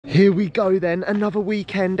Here we go then, another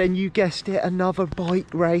weekend, and you guessed it, another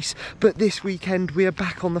bike race. But this weekend we are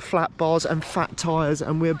back on the flat bars and fat tyres,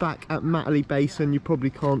 and we're back at Matterley Basin. You probably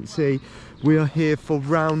can't see. We are here for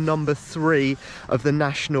round number 3 of the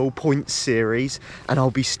National Points Series, and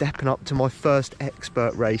I'll be stepping up to my first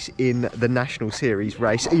expert race in the National Series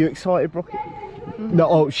race. Are you excited, Rocket? No,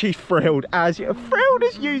 oh, she's thrilled as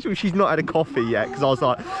usual. She's not had a coffee yet because I was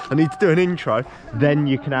like, I need to do an intro, then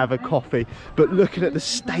you can have a coffee. But looking at the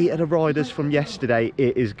state of the riders from yesterday,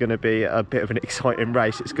 it is going to be a bit of an exciting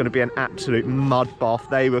race. It's going to be an absolute mud bath.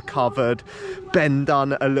 They were covered. Ben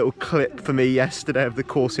done a little clip for me yesterday of the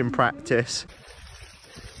course in practice.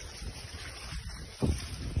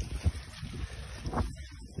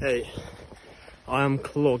 Hey, I am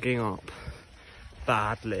clogging up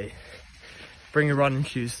badly. Bring your running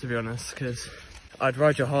shoes, to be honest, because I'd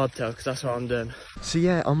ride your hardtail, because that's what I'm doing. So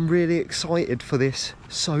yeah, I'm really excited for this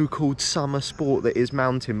so-called summer sport that is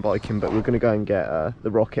mountain biking, but we're going to go and get the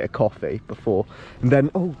Rocket a coffee before, and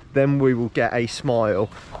then we will get a smile.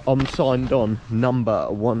 I'm signed on number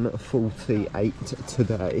 148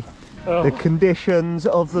 today. Oh. The conditions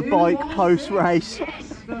of the bike post-race.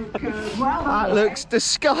 That looks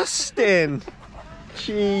disgusting.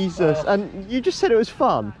 Jesus. And you just said it was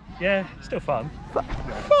fun. Yeah, still fun.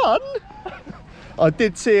 Fun? I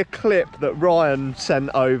did see a clip that Ryan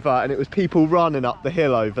sent over, and it was people running up the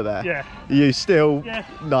hill over there. Yeah. You still? Yeah.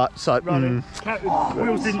 No, so running.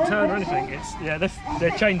 Wheels didn't turn or anything. It's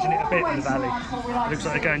they're changing it a bit in the valley. It looks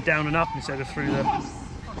like they're going down and up instead of through the.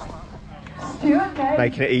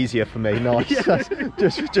 Making it easier for me. Nice. Yeah.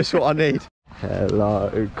 just what I need.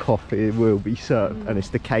 Hello, coffee will be served, and it's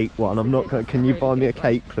the cake one. I'm not going. Can you buy me a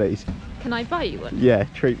cake, please? Can I buy you one? Yeah,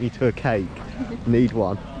 treat me to a cake. Need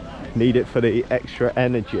one. Need it for the extra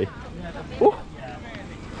energy. Oh,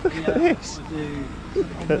 look at this.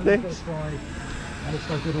 Look at this. And it's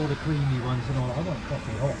like all the creamy ones and all. I want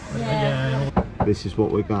coffee hot. Yeah. This is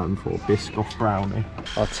what we're going for, Biscoff brownie.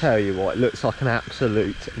 I'll tell you what, it looks like an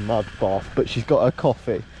absolute mud bath, but she's got her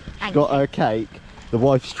coffee, she's got her cake. The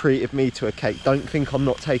wife's treated me to a cake. Don't think I'm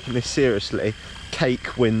not taking this seriously.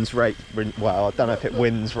 Cake wins race. Well, I don't know if it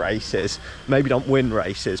wins races. Maybe don't win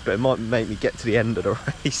races, but it might make me get to the end of the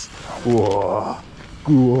race. Whoa.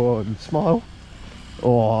 Go on, smile.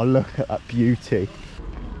 Oh, look at that beauty.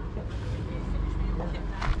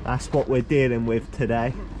 That's what we're dealing with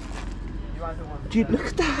today. Dude, look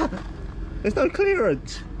at that. There's no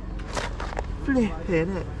clearance.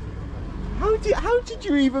 Flipping it. How did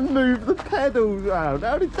you even move the pedals around?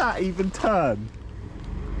 How did that even turn?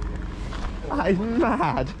 That is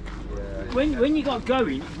mad. When you got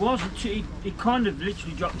going, it kind of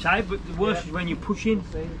literally drops out, but the worst is when you're pushing,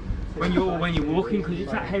 when you're walking, because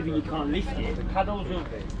it's that heavy you can't lift it. The pedals are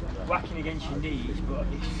whacking against your knees, but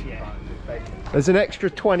it's, yeah. There's an extra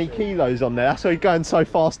 20 kilos on there, that's why you're going so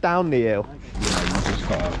fast down the hill. Yeah, you just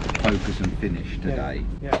got to focus and finish today.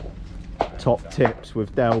 Yeah. Top tips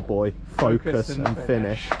with Del Boy, focus and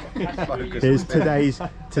finish. Here's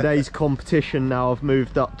today's competition now. I've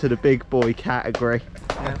moved up to the big boy category.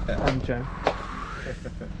 Yeah, I'm Joe.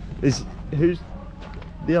 Who's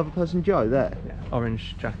the other person? Joe there? Yeah.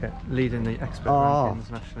 Orange jacket, leading the expert rankings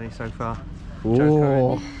nationally so far.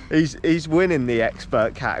 Oh, he's winning the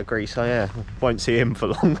expert category, so yeah, won't see him for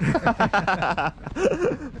long.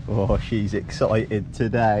 Oh, she's excited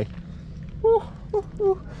today.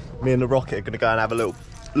 Me and the Rocket are going to go and have a little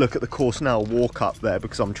look at the course now, walk up there,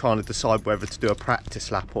 because I'm trying to decide whether to do a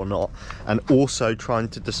practice lap or not, and also trying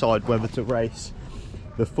to decide whether to race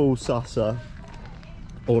the full susser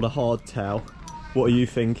or the hardtail. What are you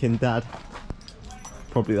thinking, Dad?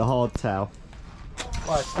 Probably the hardtail.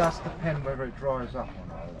 Well, it does depend whether it dries up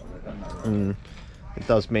or not. It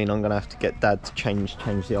does mean I'm going to have to get Dad to change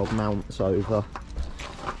the old mounts over.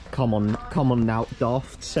 Come on Nout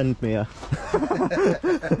Daft, send me a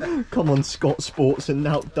come on Scott Sports and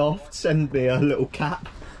Nout Daft, send me a little cap.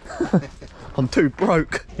 I'm too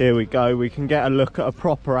broke. Here we go, we can get a look at a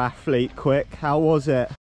proper athlete quick. How was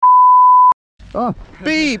it? Oh,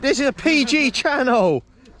 Beeb, this is a PG channel.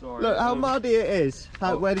 Sorry, look how muddy it is.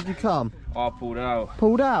 Where did you come? I pulled out.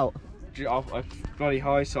 Pulled out? I bloody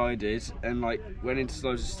high-sided and like went into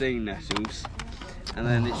loads of steam nettles, and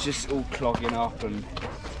then it's just all clogging up and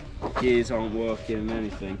gears aren't working and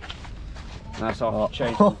anything. And that's after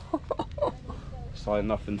changing. It's like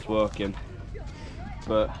nothing's working.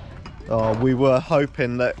 But we were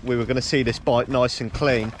hoping that we were going to see this bike nice and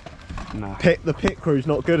clean. Nah. The pit crew's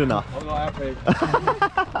not good enough. I'm not happy.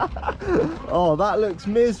 Oh, that looks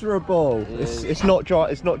miserable. It's not dry.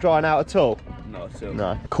 It's not drying out at all. Not at all.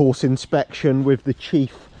 No. Course inspection with the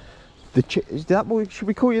chief. Is that what should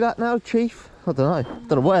we call you that now, Chief? I don't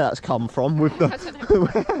know where that's come from with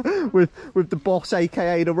the with the boss,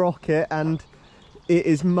 aka the Rocket, and it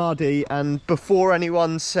is muddy. And before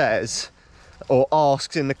anyone says or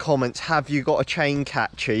asks in the comments, have you got a chain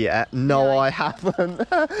catcher yet? No, I haven't,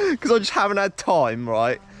 because I just haven't had time,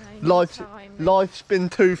 right? Life's been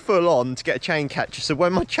too full on to get a chain catcher. So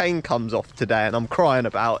when my chain comes off today and I'm crying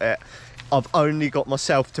about it, I've only got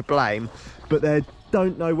myself to blame. But they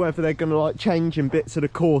don't know whether they're going to like changing bits of the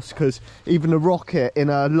course, because even the Rocket in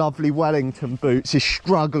her lovely Wellington boots is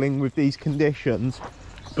struggling with these conditions.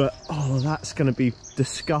 But oh, that's going to be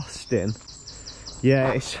disgusting.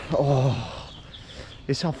 Yeah, I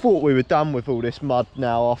thought we were done with all this mud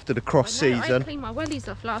now after the cross season. I cleaned my wellies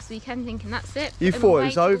off last weekend thinking that's it. You thought it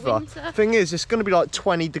was over. Thing is, it's going to be like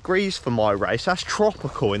 20 degrees for my race. That's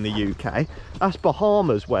tropical in the UK. That's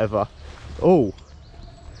Bahamas weather. Oh,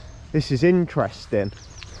 this is interesting.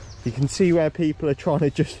 You can see where people are trying to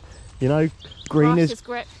just, you know, green is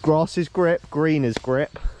grip, grass is grip, green is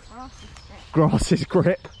grip, grass is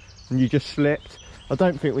grip, and you just slipped. I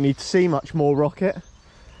don't think we need to see much more, Rocket.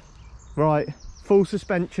 Right. Full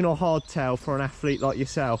suspension or hardtail for an athlete like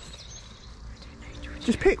yourself?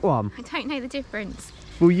 Just pick one. I don't know the difference.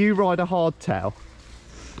 Will you ride a hardtail?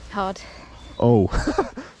 Hard. Oh,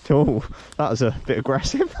 oh, that was a bit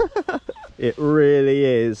aggressive. It really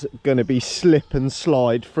is going to be slip and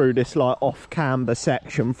slide through this like off camber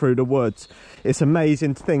section through the woods. It's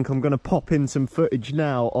amazing to think I'm going to pop in some footage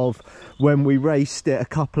now of when we raced it a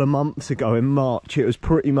couple of months ago in March. It was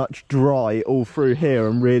pretty much dry all through here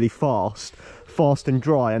and really fast and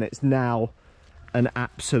dry, and it's now an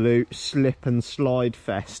absolute slip and slide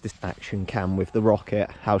fest. This action cam with the Rocket.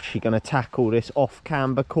 How's she going to tackle this off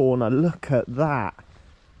camber corner? Look at that.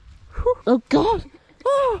 Oh God.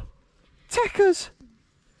 Oh, Teckers.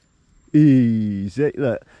 Easy.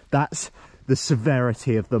 Look, that's the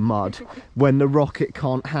severity of the mud when the Rocket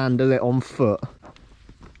can't handle it on foot.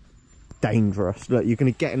 Dangerous. Look, you're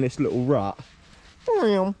going to get in this little rut.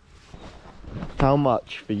 How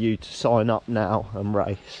much for you to sign up now and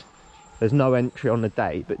race? There's no entry on the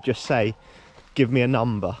day, but just say, give me a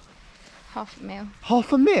number. £500,000.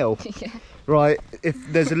 £500,000? Yeah. Right, if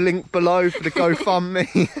there's a link below for the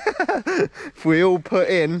GoFundMe, if we all put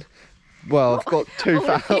in, well, I've got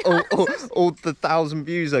 2,000, all the 1,000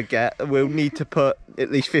 views I get, we'll need to put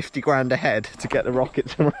at least 50 grand ahead to get the Rocket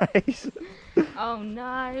to race. Oh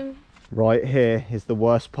no. Right here is the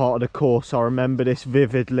worst part of the course. I remember this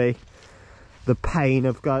vividly. The pain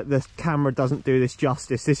of the camera doesn't do this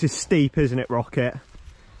justice. This is steep, isn't it, Rocket?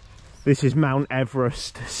 This is Mount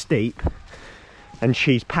Everest steep. And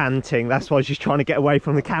she's panting. That's why she's trying to get away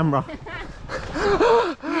from the camera.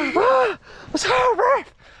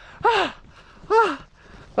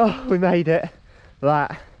 Oh, we made it.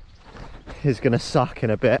 That is going to suck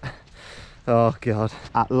in a bit. Oh God.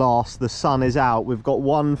 At last the sun is out. We've got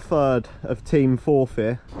 1/3 of Team 4th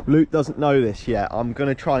here. Luke doesn't know this yet. I'm going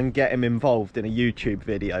to try and get him involved in a YouTube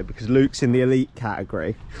video because Luke's in the elite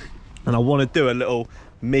category. And I want to do a little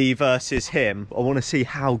me versus him. I want to see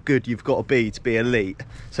how good you've got to be elite.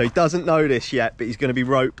 So he doesn't know this yet, but he's going to be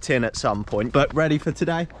roped in at some point. But ready for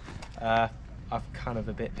today? I'm kind of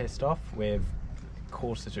a bit pissed off with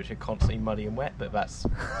courses which are constantly muddy and wet, but that's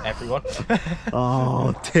everyone.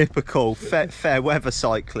 Oh, typical fair weather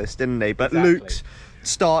cyclist, isn't he? But exactly. Luke's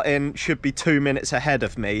starting should be 2 minutes ahead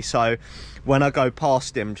of me, so when I go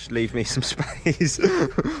past him, just leave me some space.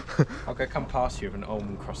 I'll go come past you with an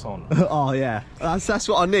almond croissant. Oh yeah, that's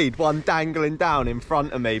what I need, one dangling down in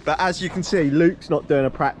front of me. But as you can see, Luke's not doing a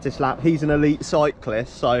practice lap. He's an elite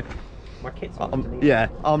cyclist, so my kit's yeah,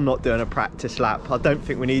 I'm not doing a practice lap. I don't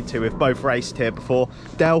think we need to. We've both raced here before.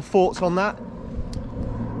 Dale, thoughts on that?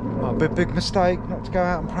 Oh, a big mistake not to go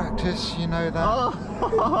out and practice, you know that.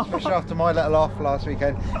 Oh. Especially after my little off last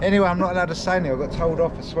weekend. Anyway, I'm not allowed to say anything. I got told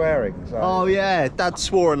off for swearing. So. Oh yeah, Dad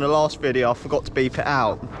swore in the last video. I forgot to beep it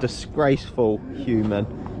out. Disgraceful human.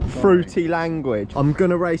 Sorry. Fruity language. I'm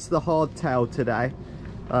gonna race the hardtail today.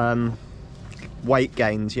 Weight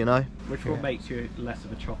gains, you know. Which one makes you less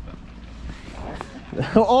of a chopper?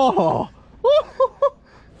 Oh,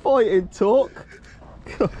 fighting talk.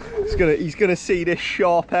 He's gonna see this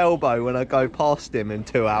sharp elbow when I go past him in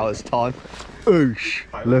 2 hours time. Oosh.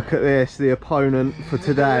 Look at this, the opponent for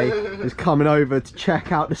today is coming over to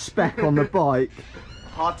check out the spec on the bike.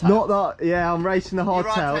 Hardtail. Not that, yeah, I'm racing the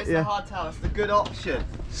hardtail. Yeah, the hardtail, it's the good option.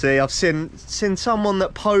 See, I've seen someone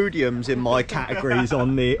that podiums in my categories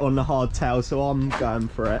on the hardtail, so I'm going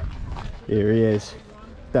for it. Here he is.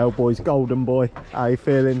 Dale Boy's golden boy. How are you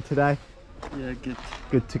feeling today? Yeah, good.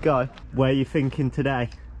 Good to go. Where are you thinking today?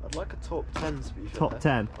 I'd like a top 10 to be fair. Top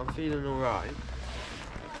 10? I'm feeling alright.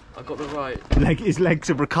 I got the right. His legs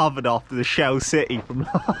have recovered after the Shell City from.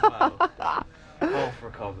 Half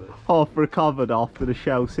recovered. Half recovered after the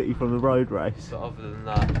Shell City from the road race. But other than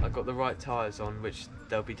that, I got the right tyres on, which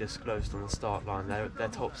they'll be disclosed on the start line. They're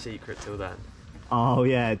top secret till then. Oh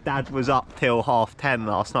yeah, Dad was up till 10:30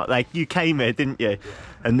 last night. Like, you came here, didn't you? Yeah.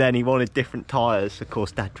 And then he wanted different tyres. Of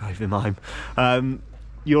course, Dad drove him home.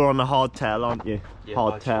 You're on the hardtail, aren't you? Yeah,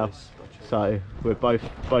 hardtail. So we're both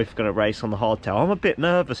going to race on the hardtail. I'm a bit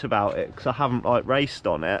nervous about it because I haven't raced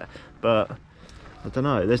on it, but I don't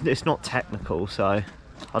know. It's not technical, so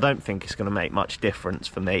I don't think it's going to make much difference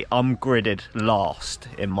for me. I'm gridded last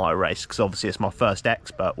in my race because obviously it's my first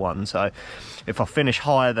expert one. So if I finish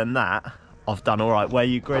higher than that, I've done all right. Where are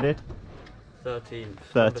you gridded? 13th.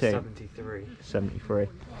 73. 73.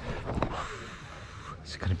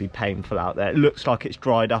 It's going to be painful out there. It looks like it's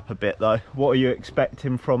dried up a bit though. What are you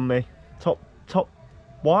expecting from me? Top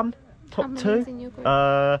one? Top two?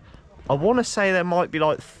 I want to say there might be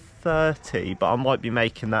like 30, but I might be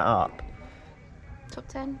making that up. Top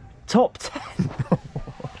 10. Top 10.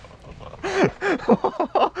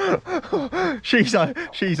 She's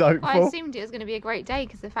hopeful. I assumed it was going to be a great day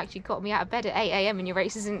because the fact you got me out of bed at 8 AM and your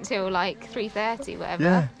race isn't until like 3:30, whatever.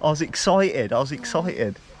 Yeah, I was excited.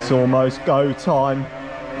 It's almost go time.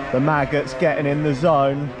 The maggot's getting in the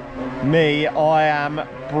zone. Me, I am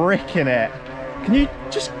bricking it. Can you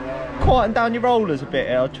just quieten down your rollers a bit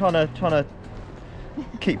here? I'm trying to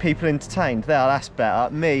keep people entertained. There, that's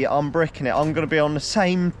better. Me, I'm bricking it. I'm going to be on the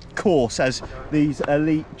same course as these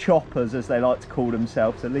elite choppers, as they like to call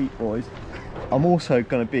themselves, elite boys. I'm also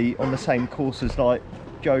going to be on the same course as like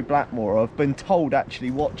Joe Blackmore. I've been told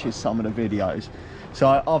actually watches some of the videos.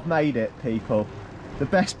 So I've made it, people. The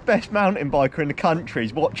best mountain biker in the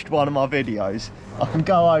country's watched one of my videos. I can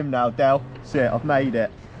go home now, Del. See it, I've made it.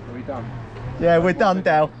 Are we done? Yeah, we're done,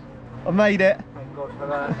 Del. I've made it. Thank God for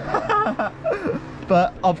that.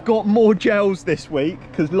 But I've got more gels this week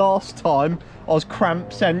because last time I was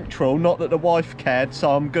cramp central, not that the wife cared,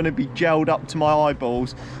 so I'm going to be gelled up to my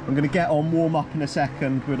eyeballs. I'm going to get on, warm up in a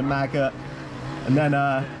second with a maggot, and then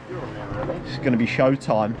it's going to be show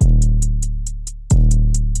time.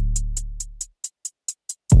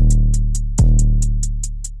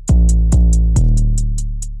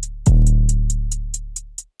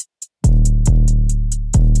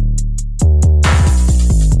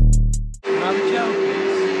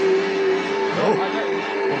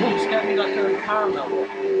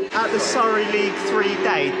 At the Surrey League 3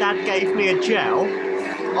 day, Dad gave me a gel.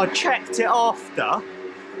 I checked it after.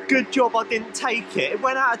 Good job I didn't take it. It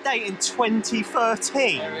went out of date in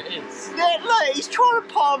 2013. There it is. Yeah, look, he's trying to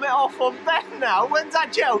palm it off on Ben now. When's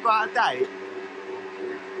that gel go out of date?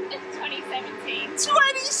 It's 2017.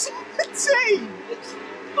 2017?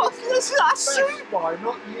 That's Best by,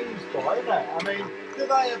 not used by, isn't it? I mean, do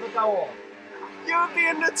they ever go off? You would be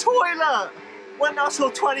in the toilet. When I saw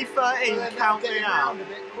 2013, Well, count me out. A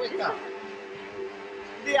bit quicker.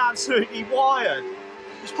 Be absolutely wired.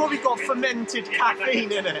 It's probably got fermented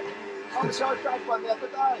caffeine in it. Honestly, I drank one the other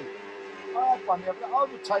day. I had one the other day. I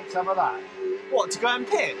would take some of that. What, to go in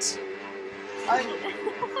pits? You ain't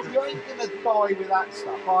going to die with that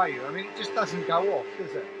stuff, are you? I mean, it just doesn't go off,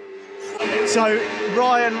 does it? So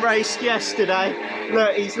Ryan raced yesterday.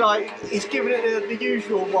 Look, he's giving it the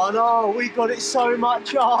usual one. Oh, we got it so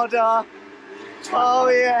much harder. Oh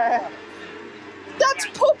yeah. Dad's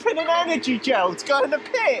popping an energy gel to go in the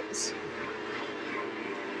pits.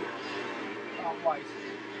 Can't wait.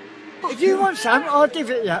 If you want some, I'll give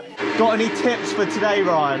it you. Got any tips for today,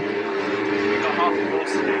 Ryan? We've got half the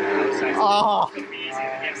course to do now, so Oh, it's going to be easier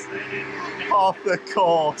than yesterday. half the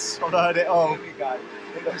course. I've heard it all. Here we go.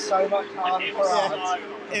 It was so much harder for us.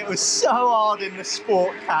 It was so hard in the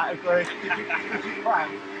sport category. Did you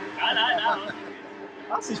cramp? No.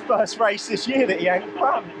 That's his first race this year that he ain't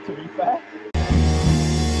cramped, to be fair.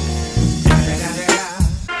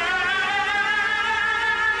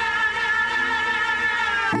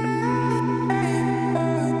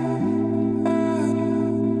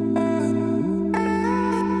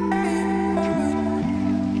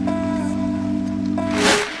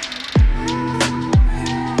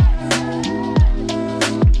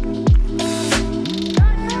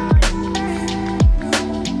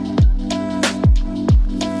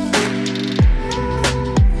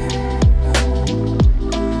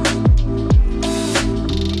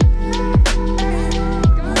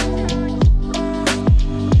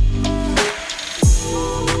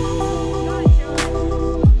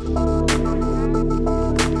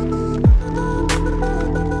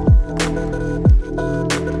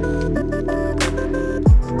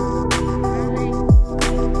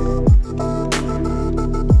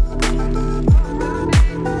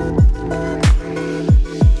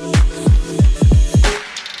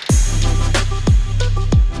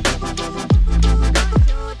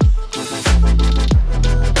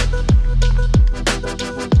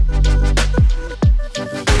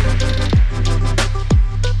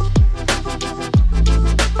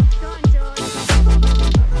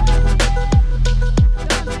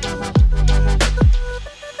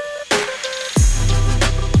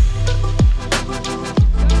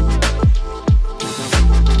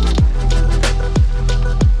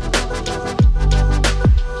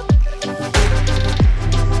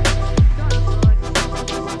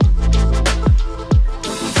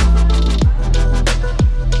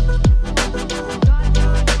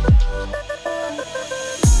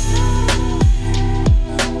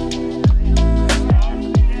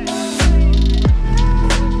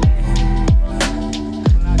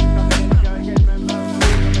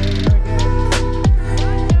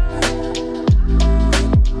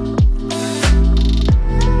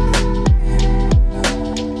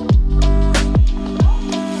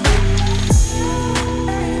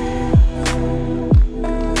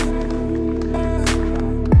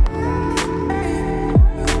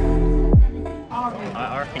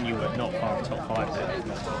 but not far off top 5 there.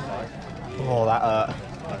 Not top 5. Oh, that hurt.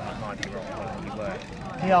 That might be wrong, but you were.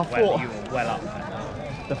 Yeah, I thought you were well up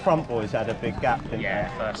there. the front boys had a big gap, didn't Yeah,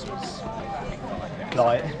 first was they?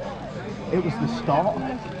 Like, it was the start.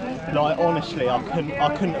 Like, honestly, I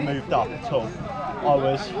couldn't have moved up at all. I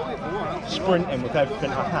was sprinting with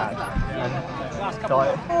everything I had, and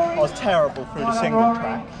like, I was terrible through the single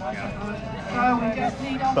track.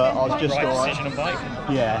 But I was just right alright. decision on bike.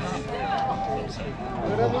 Yeah.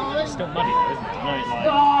 It's still muddy though, isn't it? No,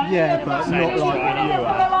 like, Yeah, but not like you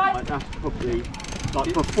are. Like, that's probably,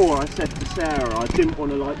 like before I said to Sarah, I didn't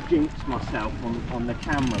want to like jinx myself on the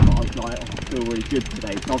camera, but I was like, I feel really good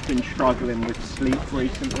today. So I've been struggling with sleep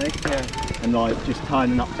recently. Yeah. And like just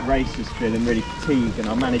turning up to races feeling really fatigued, and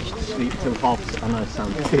I managed to sleep till I know it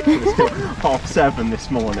sounds ridiculous, till 7:30 this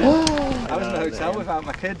morning. I was in a hotel without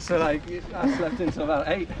my kids, so like I slept until about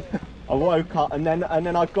 8. I woke up and then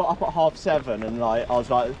I got up at 7:30 and like I was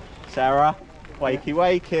like, Sarah, wakey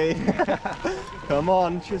wakey, come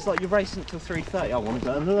on. She was like, you're racing till 3:30. I want to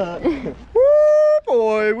go and look. Woo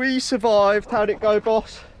boy, we survived. How'd it go,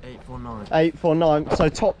 boss? 849. 849. So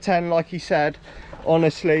top 10, like he said.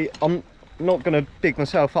 Honestly, I'm not going to big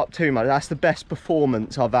myself up too much. That's the best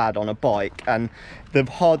performance I've had on a bike, and the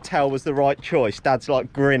hardtail was the right choice. Dad's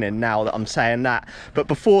like grinning now that I'm saying that, but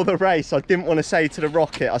before the race I didn't want to say to the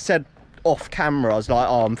Rocket, I said off camera, I was like,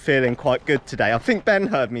 oh, I'm feeling quite good today. I think Ben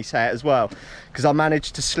heard me say it as well, because I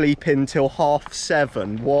managed to sleep in till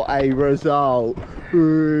 7:30. What a result.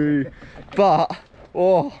 Ooh. But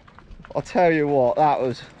oh, I'll tell you what, that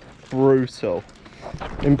was brutal.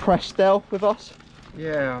 Impressed, Del, with us?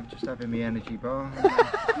 Yeah, I'm just having my energy bar.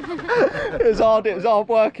 It was hard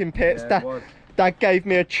working, Pits. Yeah, Dad gave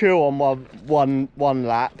me a chew on one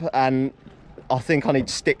lap, and I think I need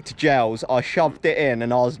to stick to gels. I shoved it in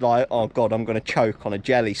and I was like, oh God, I'm going to choke on a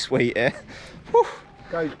jelly sweet here.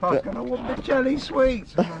 Goes past and I want the jelly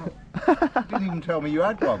sweets. You didn't even tell me you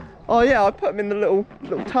had one. Oh yeah, I put them in the little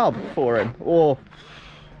tub for him. Oh,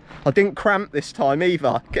 I didn't cramp this time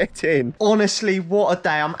either. Get in. Honestly, what a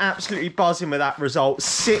day. I'm absolutely buzzing with that result.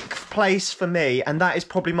 6th place for me, and that is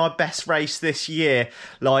probably my best race this year.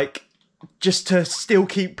 Like, just to still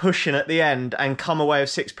keep pushing at the end and come away with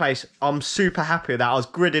 6th place, I'm super happy with that. I was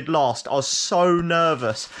gridded last. I was so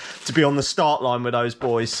nervous to be on the start line with those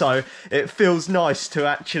boys, so it feels nice to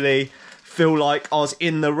actually feel like I was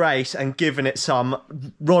in the race and giving it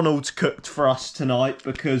some. Ronald's cooked for us tonight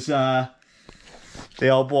because the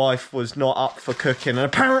old wife was not up for cooking, and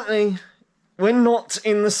apparently we're not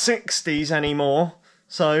in the 60s anymore.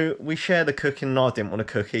 So we share the cooking, and I didn't want to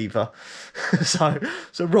cook either. so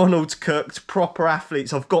Ronald's cooked, proper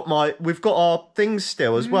athletes. We've got our things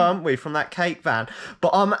still as well, haven't we, from that cake van?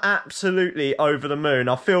 But I'm absolutely over the moon.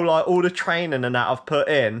 I feel like all the training and that I've put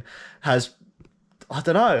in has, I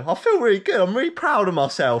don't know, I feel really good. I'm really proud of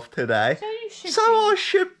myself today. So I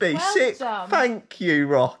should be. Well Sick. done. Thank you,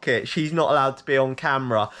 Rocket. She's not allowed to be on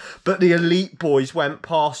camera. But the elite boys went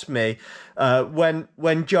past me.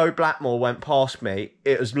 When Joe Blackmore went past me,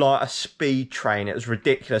 it was like a speed train. It was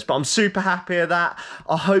ridiculous. But I'm super happy with that.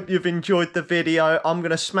 I hope you've enjoyed the video. I'm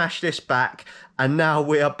going to smash this back. And now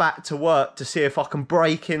we are back to work to see if I can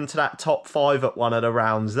break into that top 5 at one of the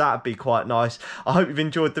rounds. That'd be quite nice. I hope you've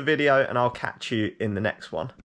enjoyed the video, and I'll catch you in the next one.